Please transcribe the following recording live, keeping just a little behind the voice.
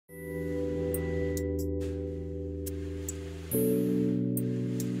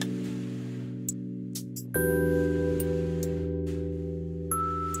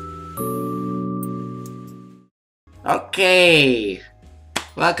Okay,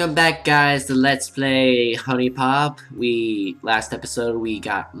 welcome back, guys, to Let's Play HuniePop. Last episode we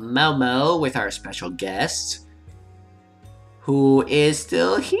got Momo with our special guest, who is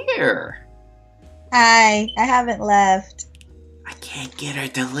still here. Hi, I haven't left. I can't get her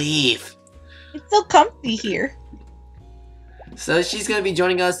to leave. It's so comfy here. So she's gonna be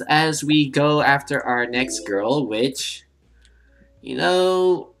joining us as we go after our next girl, which, you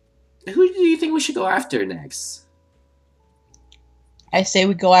know, who do you think we should go after next? I say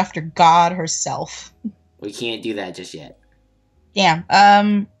we go after God herself. We can't do that just yet. Damn.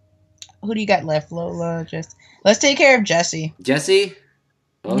 Who do you got left? Lola, just let's take care of Jessie. Jessie?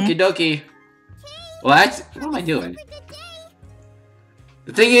 Okie dokie. What am I doing?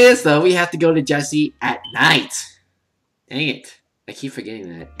 The thing is, though, we have to go to Jessie at night. Dang it. I keep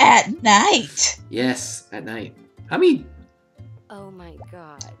forgetting that. At night? Yes, at night. I mean... Oh my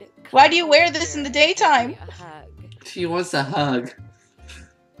god. Why do you wear this in the daytime? She wants a hug.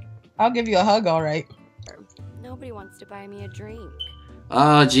 I'll give you a hug, alright. Nobody wants to buy me a drink.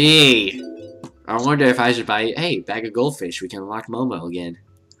 Oh, gee. I wonder if I should buy... Hey, bag of goldfish. We can unlock Momo again.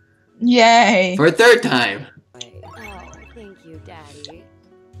 Yay. For a third time. Oh, thank you, Daddy.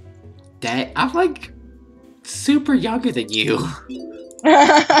 Dad, I'm like... super younger than you.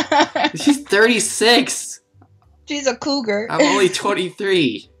 She's 36. She's a cougar. I'm only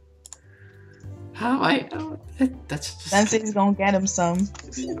 23. How am I? Oh, that's just... Sensei's gonna get him some.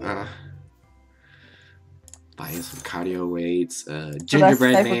 Buying some cardio weights.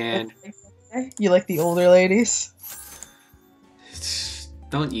 Gingerbread man. You like the older ladies?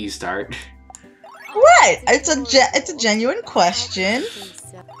 Don't you start. What? It's a genuine question.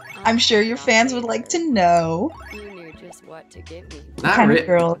 I'm sure your fans would like to know. You knew just what to give me. What kind of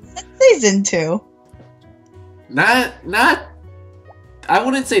girl Sensei's into? Not. I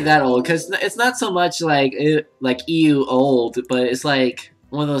wouldn't say that old, because it's not so much like ew old, but it's like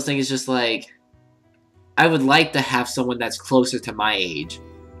one of those things. Just like I would like to have someone that's closer to my age,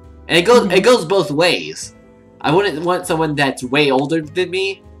 and it goes both ways. I wouldn't want someone that's way older than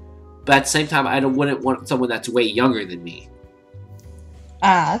me, but at the same time, wouldn't want someone that's way younger than me.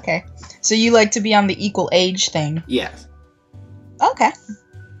 Ah, okay. So you like to be on the equal age thing? Yes. Okay.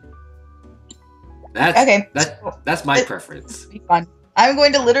 That's my preference. Be fun. I'm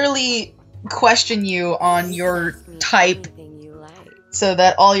going to literally question you on your type so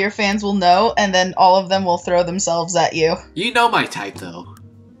that all your fans will know, and then all of them will throw themselves at you. You know my type, though.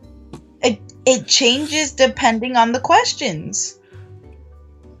 It changes depending on the questions.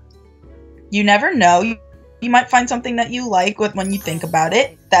 You never know. You might find something that you like when you think about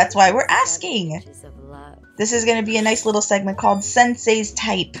it. That's why we're asking. This is going to be a nice little segment called Sensei's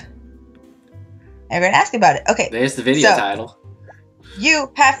Type. And we're going to ask about it. Okay. There's the video title.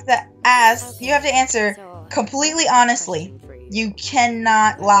 You have to answer completely honestly. You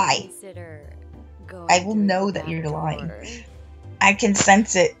cannot lie. I will know that you're lying. I can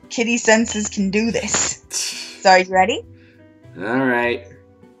sense it. Kitty senses can do this. So are you ready? Alright.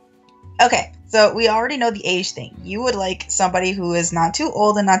 Okay, so we already know the age thing. You would like somebody who is not too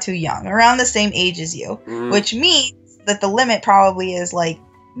old and not too young. Around the same age as you. Which means that the limit probably is like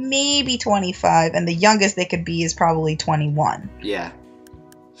maybe 25, and the youngest they could be is probably 21. Yeah.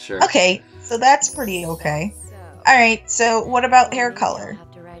 Sure. Okay, so that's pretty okay. Alright, so what about hair color?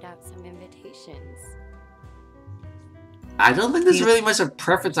 Have to write out some invitations. I don't think there's really much of a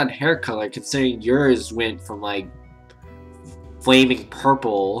preference on hair color, considering yours went from like flaming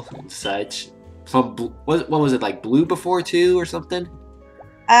purple and such. From what was it, like blue before too, or something?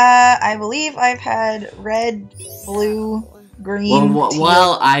 I believe I've had red, blue, green.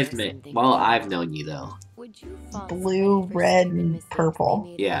 Well, I've known you though. Blue, red, and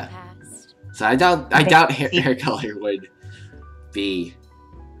purple. Yeah. So I doubt hair color would be.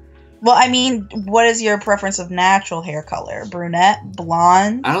 Well, I mean, what is your preference of natural hair color? Brunette,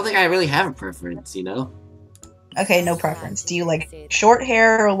 blonde? I don't think I really have a preference, you know? Okay, no preference. Do you like short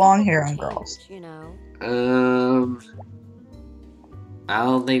hair or long hair on girls? I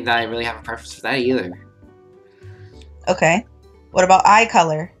don't think that I really have a preference for that either. Okay. What about eye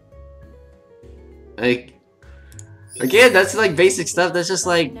color? Like, again, that's like basic stuff. That's just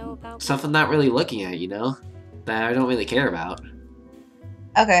like stuff I'm not really looking at, you know? That I don't really care about.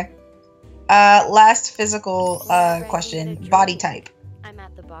 Okay. Last physical question. Body type. I'm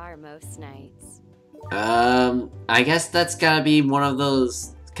at the bar most nights. I guess that's gotta be one of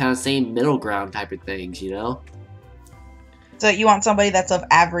those kind of same middle ground type of things, you know? So you want somebody that's of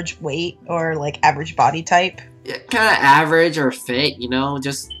average weight or like average body type? Yeah, kind of average or fit, you know?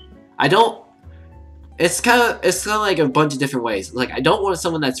 Just, it's kind of like a bunch of different ways. Like, I don't want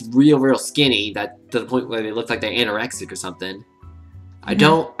someone that's real skinny, that to the point where they look like they're anorexic or something. I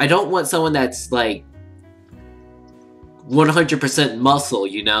don't want someone that's like 100% muscle,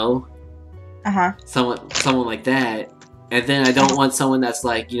 you know? Someone like that. And then I don't want someone that's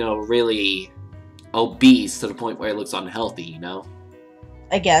like, you know, really obese to the point where it looks unhealthy, you know?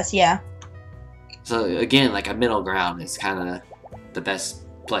 I guess, yeah. So again, like a middle ground is kind of the best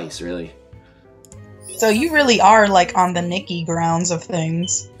place, really. So you really are like on the Nikki grounds of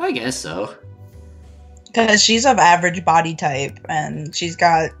things. I guess so. Because she's of average body type, and she's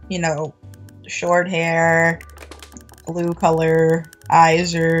got, you know, short hair, blue color,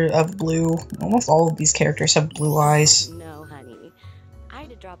 eyes are of blue. Almost all of these characters have blue eyes. No, honey. I had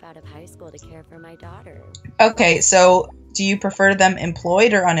to drop out of high school to care for my daughter. Okay, so do you prefer them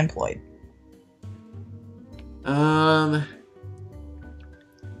employed or unemployed? I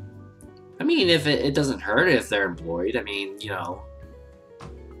mean, if it doesn't hurt if they're employed. I mean, you know.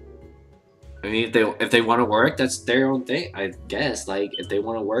 I mean, if they want to work, that's their own thing, I guess. Like, if they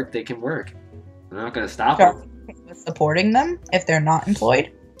want to work, they can work. I'm not gonna stop them. Supporting them if they're not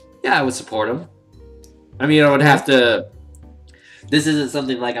employed? Yeah, I would support them. I mean, I would have to. This isn't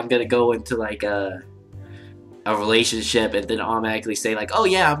something like I'm gonna go into like a relationship and then automatically say like, oh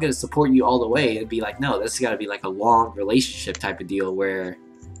yeah, I'm gonna support you all the way. It'd be like, no, this has got to be like a long relationship type of deal where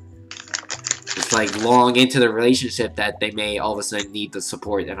it's like long into the relationship that they may all of a sudden need the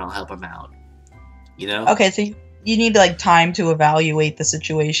support and I'll help them out. You know? Okay, so you need like time to evaluate the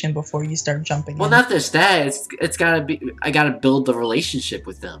situation before you start jumping Well, in. not just that. It's gotta be. I gotta build the relationship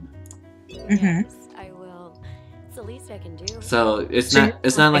with them. Yes, I will. It's the least I can do. So it's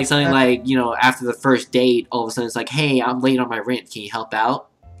not like something like, you know, after the first date, all of a sudden it's like, hey, I'm late on my rent. Can you help out?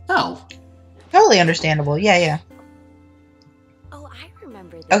 No. Totally understandable. Yeah. Oh, I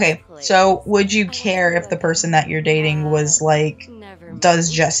remember this Okay, place. so would you care if the person that you're dating was like, Never does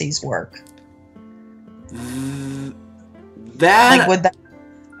mind. Jesse's work? That Like,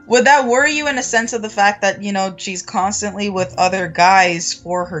 would that worry you in a sense of the fact that, you know, she's constantly with other guys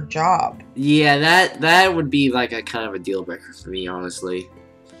for her job? yeah, that would be like a kind of a deal breaker for me, honestly.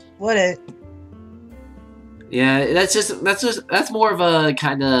 Would it? Yeah, that's more of a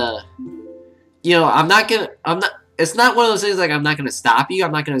kind of, you know, it's not one of those things like I'm not gonna stop you.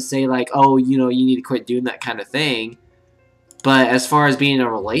 I'm not gonna say like, oh, you know, you need to quit doing that kind of thing. But as far as being in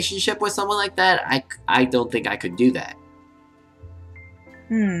a relationship with someone like that, I don't think I could do that.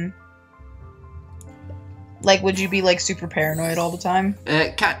 Like, would you be like super paranoid all the time?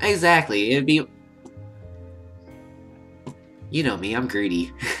 Exactly. It'd be, you know me, I'm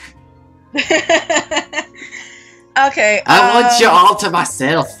greedy. Okay. I want you all to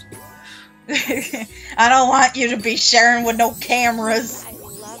myself. I don't want you to be sharing with no cameras. I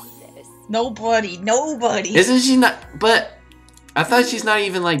love this. Nobody. Isn't she not? But I thought she's not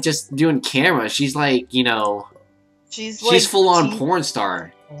even like just doing camera. She's like, you know, She's full on TV. porn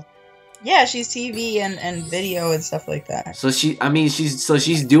star. Yeah, she's TV and video and stuff like that. So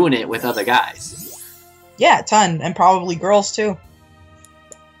she's doing it with other guys. Yeah, a ton, and probably girls too.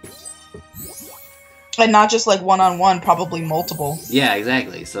 And not just like one-on-one, probably multiple. Yeah,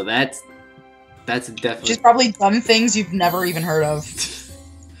 exactly. So that's definitely. She's probably done things you've never even heard of.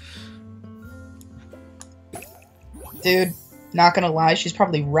 Dude, not gonna lie, she's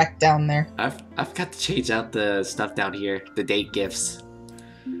probably wrecked down there. I've got to change out the stuff down here, the date gifts.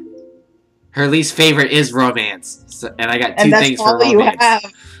 Her least favorite is romance, so, and I got two things for romance. You have.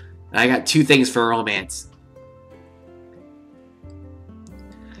 I got 2 things for romance.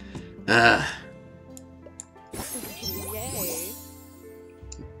 Yay.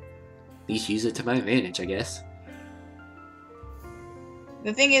 At least use it to my advantage, I guess.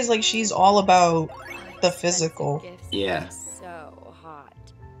 The thing is, like, she's all about the physical. Yeah. So hot.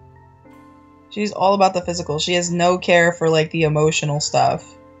 She's all about the physical. She has no care for, like, the emotional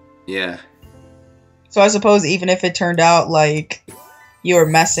stuff. Yeah. So I suppose even if it turned out like you were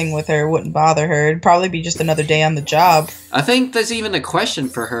messing with her, it wouldn't bother her. It'd probably be just another day on the job. I think there's even a question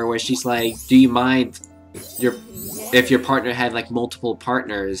for her where she's like, do you mind if your partner had like multiple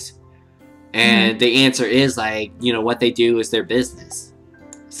partners? And the answer is like, you know, what they do is their business,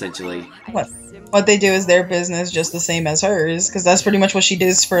 essentially. What they do is their business, just the same as hers, because that's pretty much what she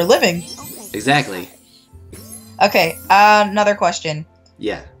does for a living. Exactly. Okay, another question.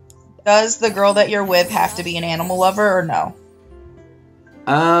 Yeah. Does the girl that you're with have to be an animal lover or no?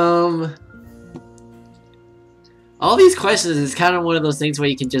 All these questions is kind of one of those things where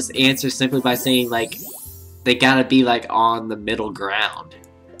you can just answer simply by saying like, they gotta be like on the middle ground.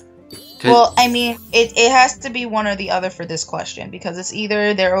 Well, I mean, it has to be one or the other for this question because it's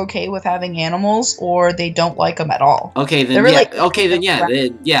either they're okay with having animals or they don't like them at all. Okay, then Really,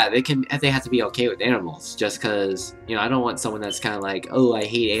 they have to be okay with animals. Just because I don't want someone that's kind of like, oh, I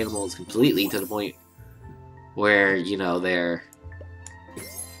hate animals completely to the point where they're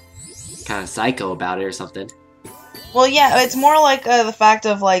kind of psycho about it or something. Well, yeah, it's more like the fact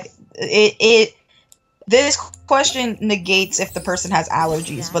of like this question negates if the person has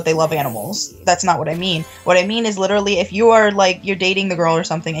allergies, but they love animals. That's not what I mean. What I mean is literally if you are like, you're dating the girl or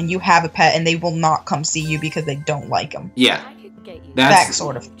something and you have a pet and they will not come see you because they don't like them. Yeah. That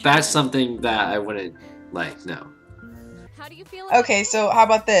sort of. That's something that I wouldn't like, no. Okay, so how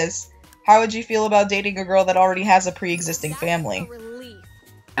about this? How would you feel about dating a girl that already has a pre-existing family?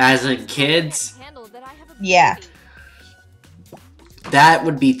 As in kids? Yeah. That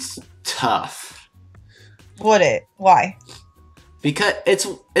would be tough. Would it? Why? Because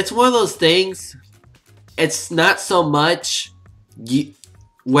it's one of those things. It's not so much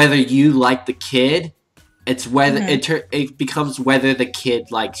whether you like the kid. It's whether it becomes whether the kid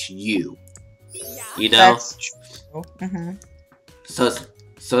likes you. You know. That's true. So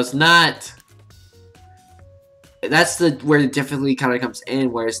it's not. That's where the difficulty kind of comes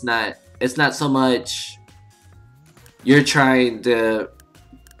in, where it's not so much. You're trying to.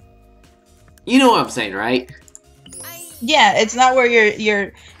 You know what I'm saying, right? Yeah, it's not where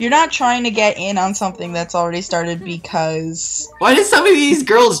you're not trying to get in on something that's already started because. Why did some of these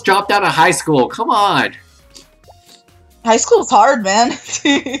girls drop out of high school? Come on. High school's hard, man.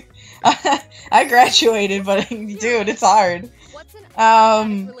 I graduated, but dude, it's hard.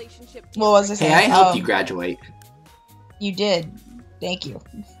 What was I saying? Hey, I helped you graduate. You did. Thank you.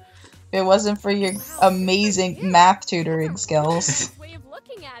 If it wasn't for your amazing math tutoring skills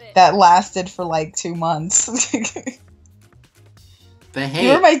that lasted for like 2 months. But hey,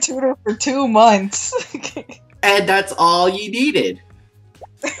 you were my tutor for 2 months. And that's all you needed.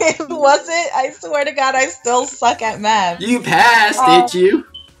 Was it? I swear to God, I still suck at math. You passed, did you?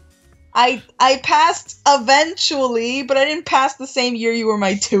 I passed eventually, but I didn't pass the same year you were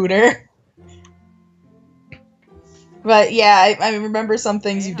my tutor. But yeah, I remember some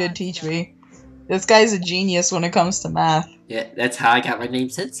things you did teach me. This guy's a genius when it comes to math. Yeah, that's how I got my name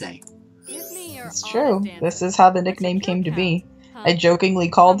Sensei. It's true. This is how the nickname came to be. I jokingly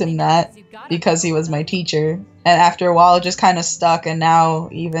called him that because he was my teacher. And after a while, it just kind of stuck, and now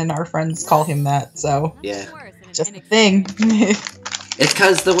even our friends call him that, so... Yeah. Just a thing. It's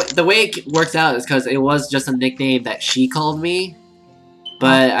because the way it works out is because it was just a nickname that she called me.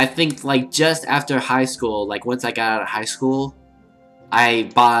 But I think, like, just after high school, like, once I got out of high school,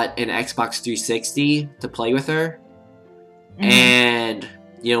 I bought an Xbox 360 to play with her. And,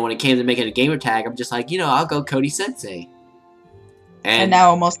 when it came to making a gamer tag, I'm just like, I'll go Cody Sensei. And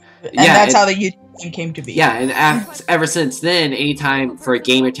now that's how the YouTube name came to be. Yeah, and ever since then, anytime for a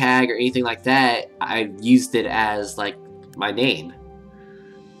gamer tag or anything like that, I've used it as, like, my name.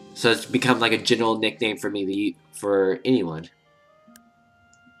 So it's become, like, a general nickname for me for anyone.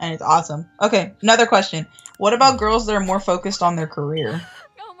 And it's awesome. Okay, another question. What about girls that are more focused on their career?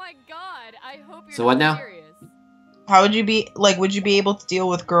 Oh my god, I hope you're So what now? serious. How would you be, like, would you be able to deal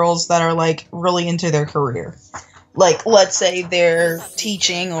with girls that are, like, really into their career? Like, let's say they're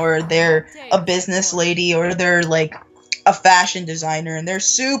teaching, or they're a business lady, or they're, like, a fashion designer, and they're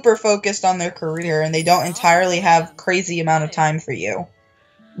super focused on their career, and they don't entirely have crazy amount of time for you.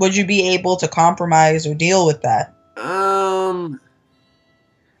 Would you be able to compromise or deal with that?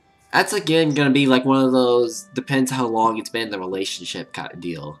 That's again gonna be like one of those depends how long it's been in the relationship kind of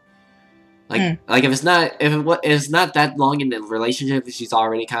deal. Like if it's not that long in the relationship, if she's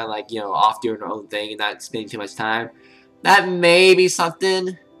already kind of like off doing her own thing and not spending too much time, that may be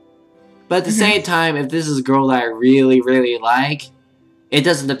something. But at the same time, if this is a girl that I really really like, it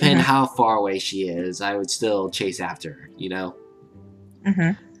doesn't depend how far away she is. I would still chase after her.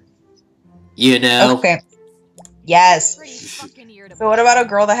 Okay. Yes. So what about a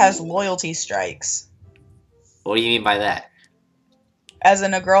girl that has loyalty strikes? What do you mean by that? As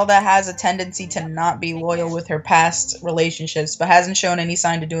in a girl that has a tendency to not be loyal with her past relationships, but hasn't shown any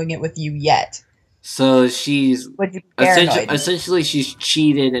sign of doing it with you yet. So she's Would you be paranoid? essentially she's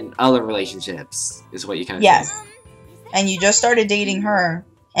cheated in other relationships, is what you kind of Yes. say. And you just started dating her,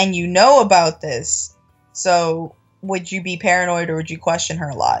 and you know about this. So would you be paranoid, or would you question her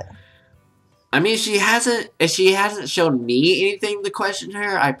a lot? I mean, if she hasn't shown me anything to question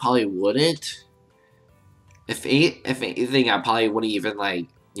her, I probably wouldn't. If anything, I probably wouldn't even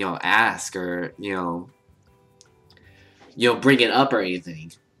ask or bring it up or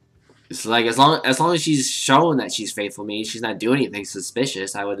anything. It's like as long as she's showing that she's faithful to me, she's not doing anything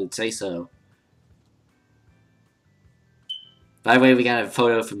suspicious, I would say so. By the way, we got a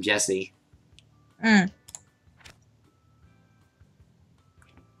photo from Jesse. Mm.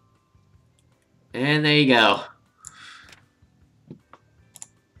 And there you go.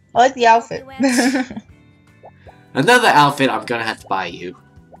 I like the outfit. Another outfit I'm gonna have to buy you.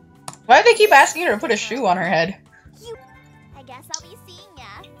 Why do they keep asking her to put a shoe on her head? I guess I'll be seeing ya.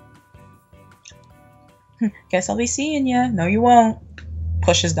 Guess I'll be seeing ya. No, you won't.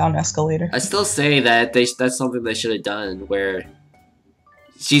 Pushes down escalator. I still say that that's something they should have done, where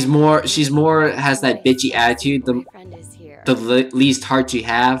she's more has that bitchy attitude the least heart you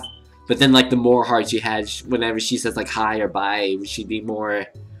have, but then like the more heart you had whenever she says like hi or bye, she'd be more,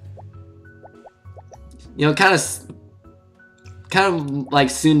 you know, kind of like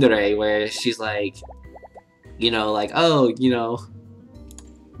tsundere, where she's like, you know, like, oh, you know,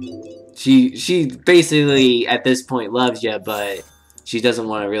 she basically at this point loves you, but she doesn't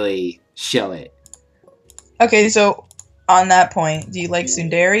want to really show it. Okay, so on that point, do you like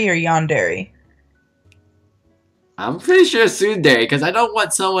tsundere or yandere? I'm pretty sure tsundere, because I don't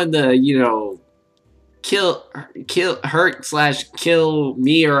want someone to, you know, hurt/kill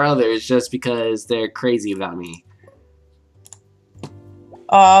me or others just because they're crazy about me.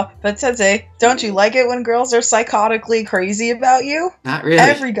 But Sensei, don't you like it when girls are psychotically crazy about you? Not really.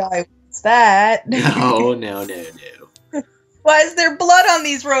 Every guy wants that. No. Why is there blood on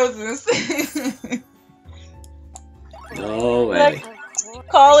these roses? No way. Like,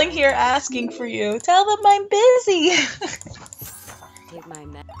 calling here asking for you. Tell them I'm busy.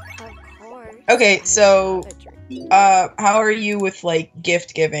 Okay, so how are you with like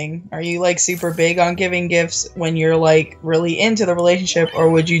gift giving? Are you like super big on giving gifts when you're like really into the relationship,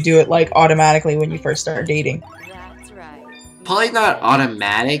 or would you do it like automatically when you first start dating? That's right. Probably not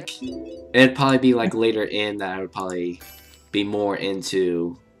automatic. It'd probably be like later in that I would probably be more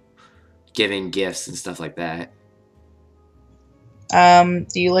into giving gifts and stuff like that. Do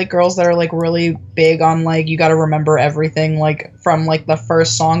you like girls that are like really big on like you gotta remember everything, like from like the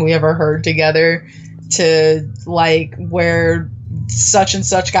first song we ever heard together to like where such and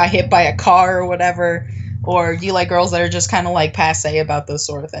such got hit by a car or whatever? Or do you like girls that are just kind of like passe about those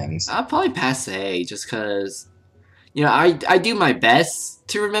sort of things? I'll probably passe just because, you know, I do my best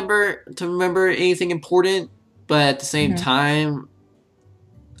to remember anything important, but at the same time,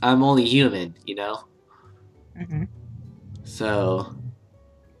 I'm only human, you know? So,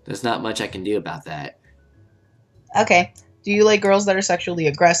 there's not much I can do about that. Okay. Do you like girls that are sexually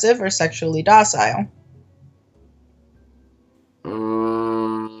aggressive or sexually docile?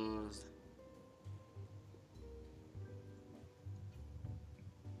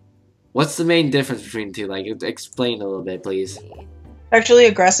 What's the main difference between the two? Like, explain a little bit, please. Sexually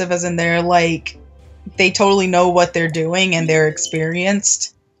aggressive as in they're like, they totally know what they're doing and they're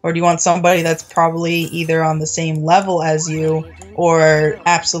experienced? Or do you want somebody that's probably either on the same level as you or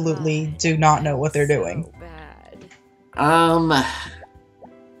absolutely do not know what they're doing? I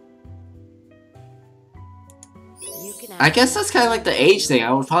guess that's kind of like the age thing.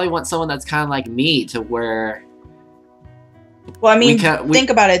 I would probably want someone that's kind of like me, to where... Well, I mean, think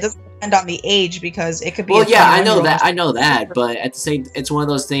about it. It doesn't depend on the age, because it could be... Well, yeah, I know that, but at the same... It's one of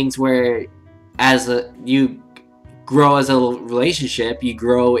those things where you grow as a relationship, you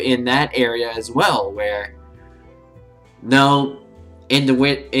grow in that area as well, where no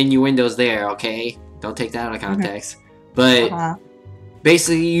innuendos there, okay? Don't take that out of context. But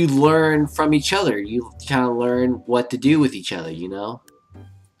basically you learn from each other. You kind of learn what to do with each other, you know?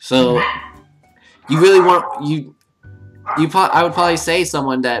 So you really want I would probably say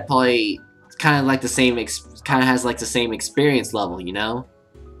someone that probably kind of like the same has like the same experience level, you know?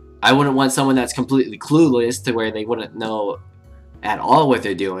 I wouldn't want someone that's completely clueless to where they wouldn't know at all what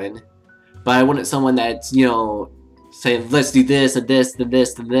they're doing. But I wouldn't someone that's, you know, saying, let's do this and this and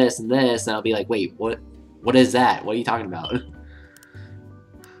this and this and this. And I'll be like, wait, what is that? What are you talking about?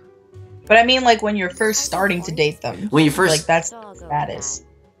 But I mean, like, when you're first starting to date them. When you first... Like, that's the status.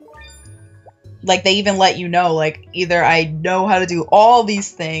 Like, they even let you know, like, either I know how to do all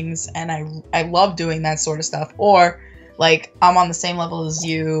these things and I love doing that sort of stuff, or... like, I'm on the same level as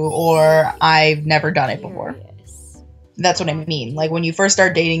you, or I've never done it before. That's what I mean. Like, when you first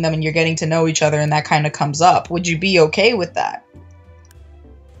start dating them and you're getting to know each other and that kind of comes up, would you be okay with that?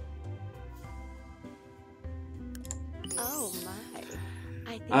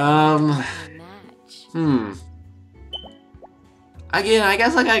 Oh my. Again, I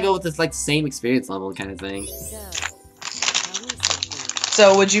guess I gotta go with this, like, same experience level kind of thing.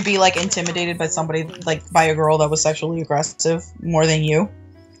 So would you be like intimidated by somebody, like by a girl that was sexually aggressive more than you?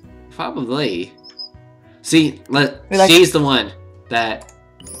 If Probably. See, she's the one that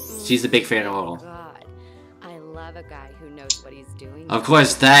she's a big fan of oral. God, I love a guy who knows what he's doing. Of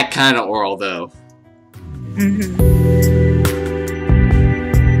course, that kind of oral though. Mm-hmm.